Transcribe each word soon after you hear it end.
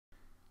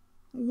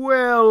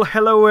Well,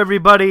 hello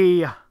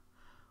everybody.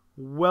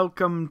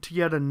 Welcome to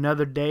yet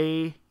another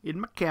day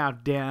in my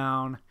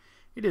countdown.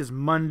 It is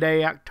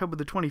Monday, October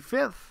the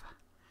 25th,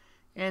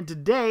 and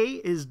today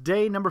is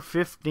day number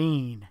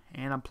 15.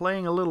 And I'm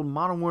playing a little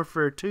Modern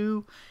Warfare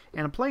 2,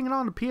 and I'm playing it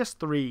on the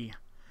PS3.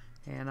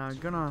 And I'm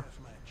gonna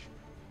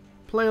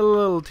play a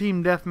little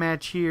team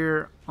deathmatch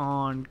here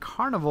on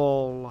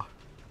Carnival.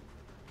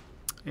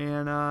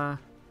 And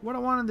what I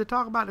wanted to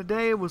talk about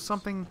today was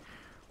something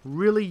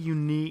really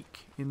unique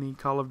in the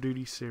Call of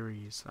Duty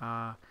series.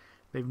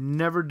 They've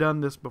never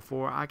done this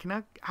before. I can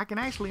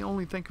actually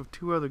only think of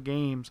two other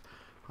games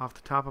off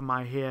the top of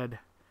my head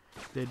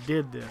that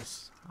did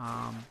this,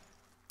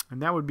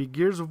 and that would be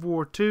Gears of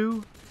War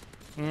 2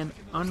 and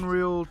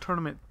Unreal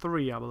Tournament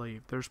 3, I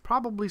believe. There's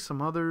probably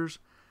some others,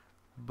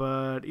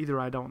 but either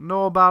I don't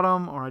know about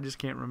them or I just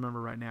can't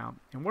remember right now.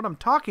 And what I'm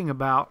talking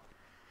about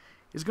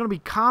is going to be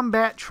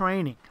combat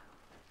training.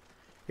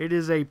 It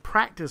is a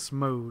practice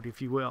mode,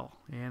 if you will,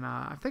 and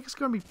I think it's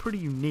going to be pretty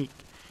unique.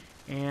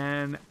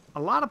 And a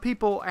lot of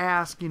people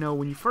ask,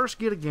 when you first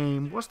get a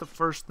game, what's the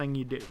first thing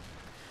you do?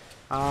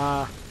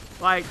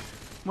 Like,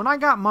 when I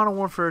got Modern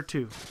Warfare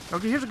 2,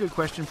 okay, here's a good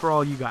question for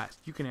all you guys.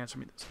 You can answer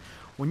me this.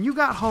 When you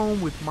got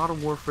home with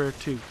Modern Warfare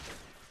 2,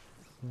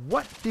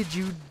 what did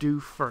you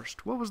do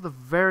first? What was the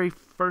very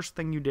first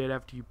thing you did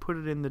after you put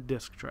it in the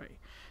disc tray?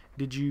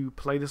 Did you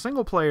play the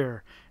single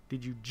player?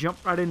 Did you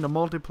jump right into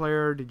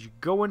multiplayer? Did you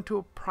go into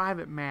a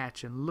private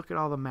match and look at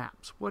all the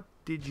maps? What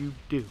did you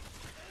do?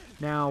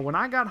 Now, when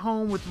I got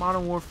home with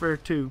Modern Warfare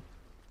 2,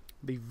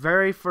 the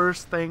very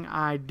first thing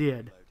I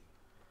did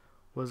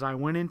was I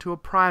went into a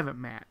private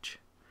match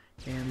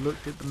and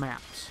looked at the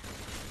maps.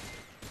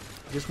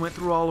 Just went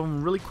through all of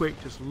them really quick,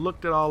 just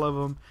looked at all of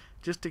them,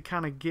 just to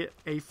kind of get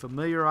a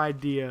familiar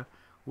idea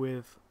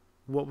with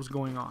what was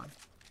going on.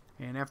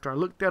 And after I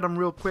looked at them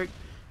real quick,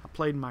 I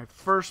played my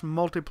first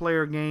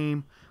multiplayer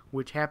game,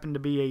 which happened to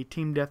be a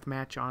team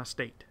deathmatch on a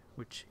state,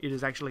 which it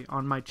is actually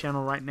on my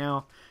channel right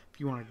now.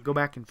 If you want to go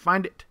back and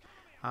find it,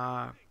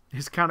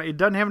 it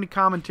doesn't have any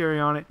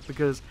commentary on it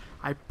because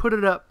I put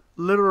it up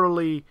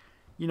literally,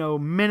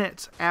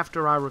 minutes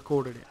after I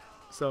recorded it.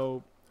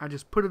 So I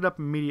just put it up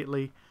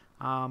immediately.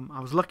 I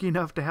was lucky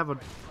enough to have a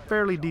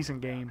fairly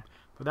decent game,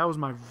 but that was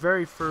my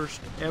very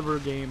first ever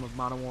game of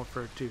Modern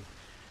Warfare 2.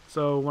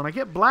 So when I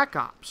get Black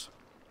Ops,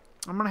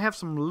 I'm going to have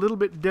some little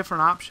bit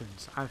different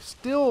options. I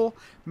still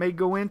may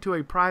go into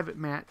a private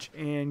match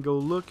and go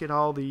look at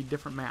all the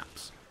different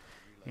maps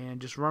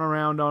and just run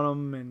around on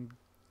them and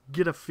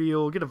get a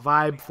feel, get a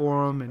vibe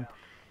for them, and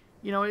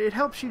it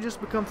helps you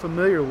just become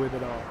familiar with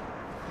it all.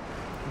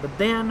 But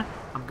then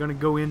I'm going to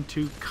go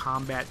into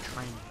combat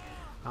training.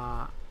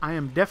 I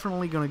am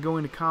definitely going to go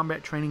into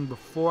combat training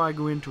before I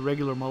go into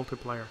regular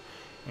multiplayer.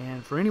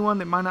 And for anyone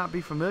that might not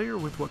be familiar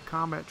with what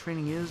combat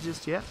training is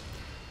just yet,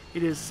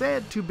 it is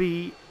said to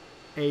be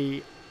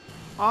a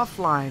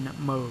offline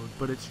mode,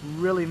 but it's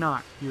really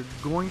not. You're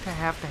going to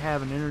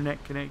have an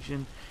internet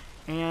connection,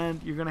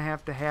 and you're going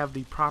to have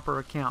the proper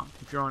account.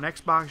 If you're on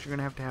Xbox, you're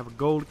going to have a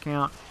gold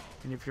account,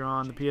 and if you're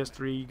on the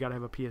PS3, you got to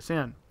have a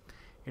PSN.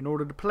 In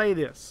order to play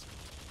this,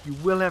 you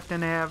will have to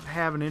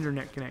have an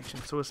internet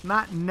connection. So it's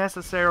not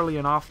necessarily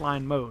an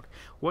offline mode.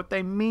 What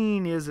they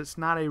mean is it's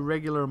not a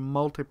regular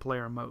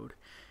multiplayer mode.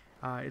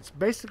 It's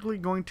basically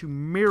going to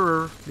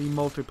mirror the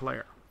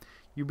multiplayer.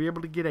 You'll be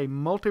able to get a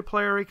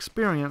multiplayer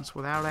experience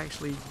without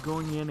actually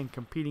going in and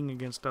competing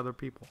against other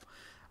people.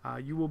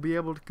 You will be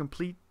able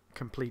to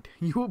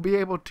You will be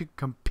able to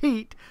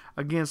compete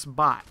against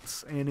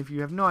bots. And if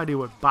you have no idea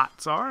what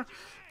bots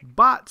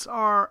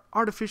are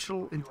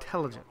artificial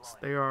intelligence.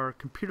 They are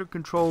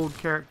computer-controlled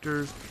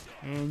characters,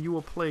 and you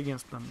will play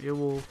against them. It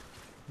will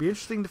be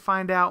interesting to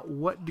find out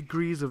what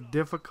degrees of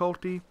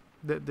difficulty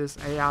that this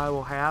AI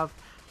will have.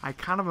 I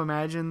kind of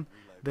imagine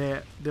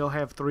that they'll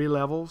have 3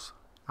 levels.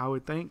 I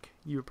would think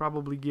you would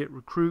probably get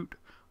recruit,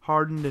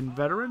 hardened, and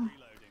veteran.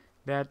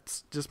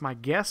 That's just my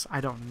guess. I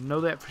don't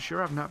know that for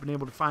sure. I've not been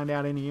able to find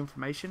out any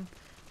information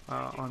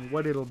on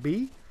what it'll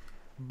be.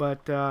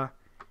 But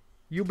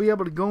you'll be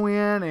able to go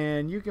in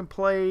and you can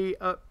play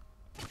up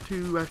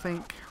to, I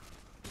think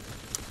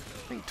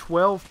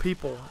 12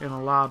 people in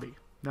a lobby.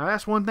 Now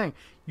that's one thing.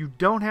 You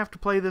don't have to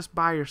play this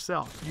by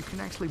yourself. You can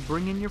actually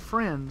bring in your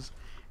friends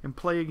and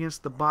play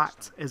against the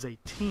bots as a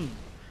team.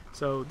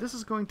 So this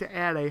is going to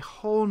add a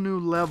whole new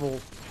level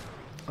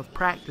of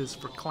practice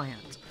for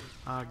clans.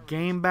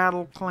 Game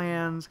battle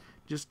clans,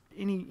 just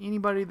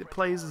anybody that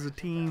plays as a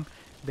team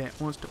that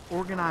wants to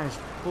organize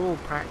full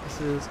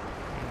practices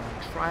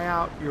and try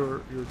out your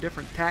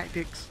different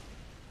tactics.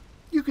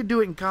 You could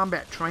do it in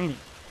combat training.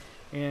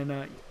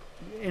 And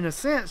in a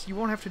sense, you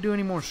won't have to do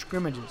any more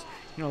scrimmages.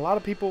 A lot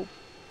of people,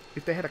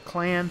 if they had a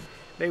clan,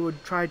 they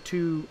would try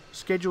to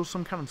schedule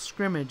some kind of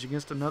scrimmage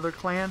against another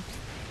clan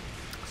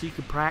so you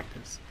could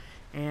practice.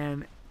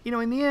 And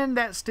in the end,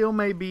 that still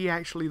may be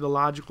actually the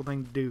logical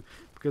thing to do,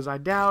 because I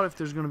doubt if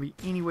there's going to be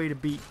any way to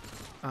beat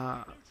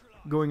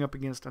going up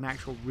against an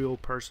actual real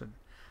person.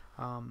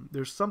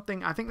 There's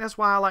something, I think that's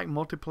why I like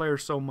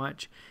multiplayer so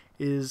much,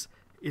 is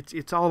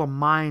it's all a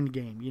mind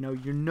game.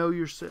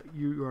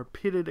 You are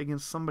pitted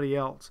against somebody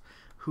else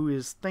who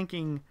is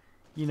thinking,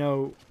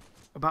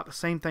 about the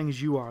same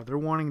things you are. They're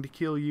wanting to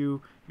kill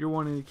you. You're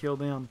wanting to kill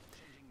them.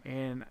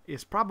 And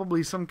it's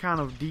probably some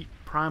kind of deep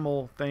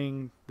primal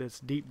thing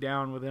that's deep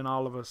down within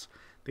all of us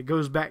that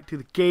goes back to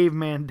the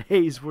caveman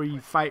days where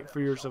you fight for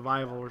your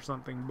survival or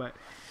something. But,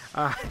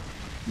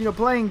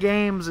 playing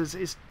games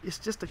it's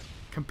just a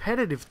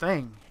competitive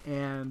thing.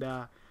 And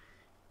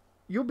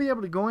you'll be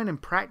able to go in and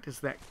practice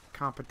that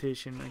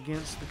competition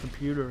against the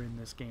computer in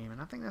this game.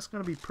 And I think that's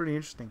going to be pretty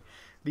interesting.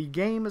 The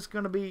game is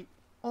going to be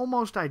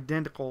almost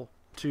identical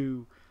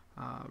to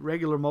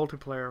regular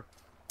multiplayer.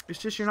 It's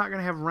just you're not going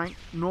to have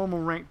normal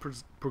rank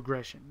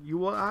progression. You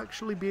will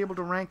actually be able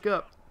to rank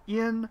up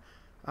in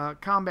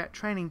combat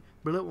training,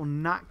 but it will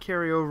not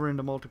carry over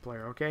into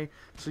multiplayer, okay?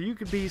 So you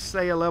could be,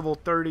 say, a level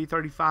 30,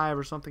 35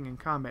 or something in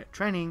combat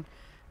training,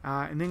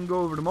 and then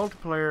go over to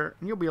multiplayer,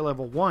 and you'll be a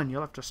level 1.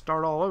 You'll have to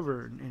start all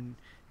over and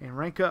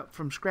rank up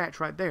from scratch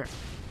right there.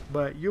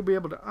 But you'll be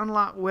able to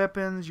unlock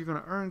weapons. You're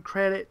going to earn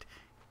credit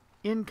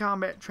in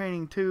combat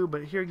training too,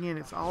 but here again,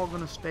 it's all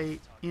going to stay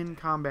in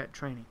combat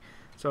training.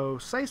 So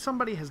say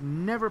somebody has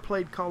never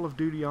played Call of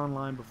Duty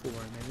Online before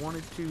and they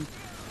wanted to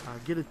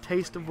get a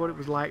taste of what it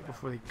was like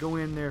before they go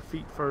in there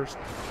feet first.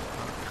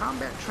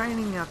 Combat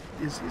training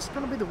is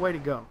going to be the way to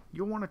go.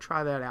 You'll want to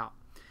try that out.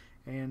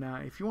 And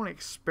if you want to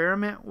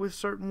experiment with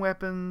certain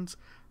weapons,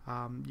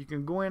 you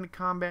can go into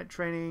combat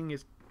training.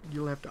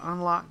 You'll have to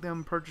unlock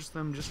them, purchase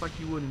them just like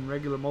you would in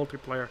regular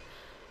multiplayer.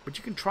 But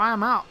you can try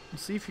them out and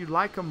see if you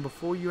like them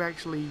before you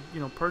actually,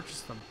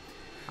 purchase them.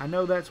 I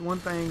know that's one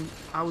thing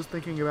I was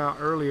thinking about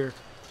earlier.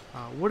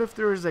 What if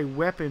there is a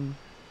weapon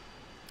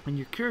and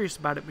you're curious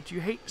about it, but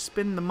you hate to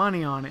spend the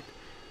money on it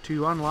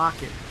to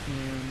unlock it,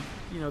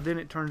 and then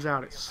it turns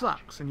out it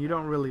sucks and you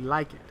don't really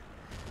like it.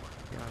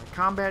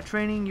 Combat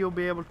training, you'll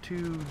be able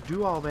to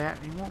do all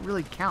that and it won't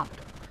really count.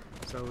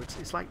 So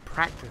it's like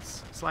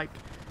practice. It's like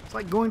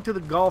going to the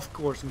golf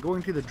course and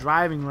going to the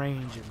driving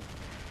range and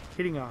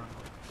hitting a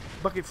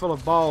bucket full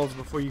of balls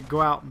before you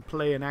go out and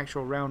play an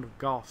actual round of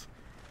golf.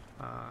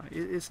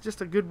 It's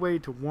just a good way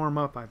to warm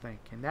up, I think,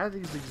 and that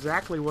is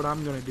exactly what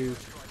I'm going to do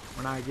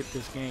when I get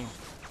this game.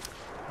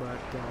 But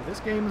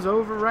this game is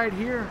over right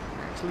here.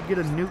 Actually get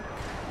a nuke,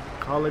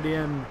 call it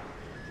in,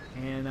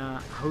 and I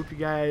hope you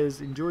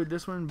guys enjoyed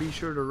this one. Be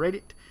sure to rate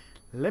it.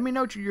 Let me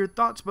know your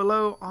thoughts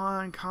below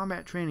on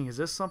combat training. Is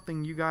this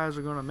something you guys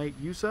are going to make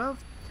use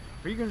of,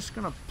 or are you just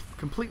going to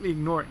completely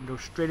ignore it and go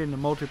straight into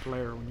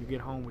multiplayer when you get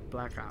home with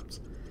Black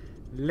Ops?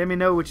 Let me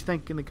know what you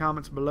think in the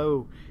comments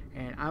below,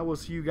 and I will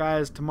see you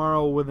guys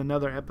tomorrow with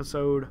another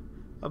episode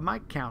of my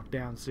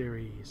Countdown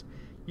series.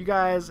 You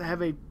guys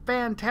have a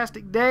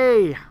fantastic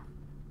day.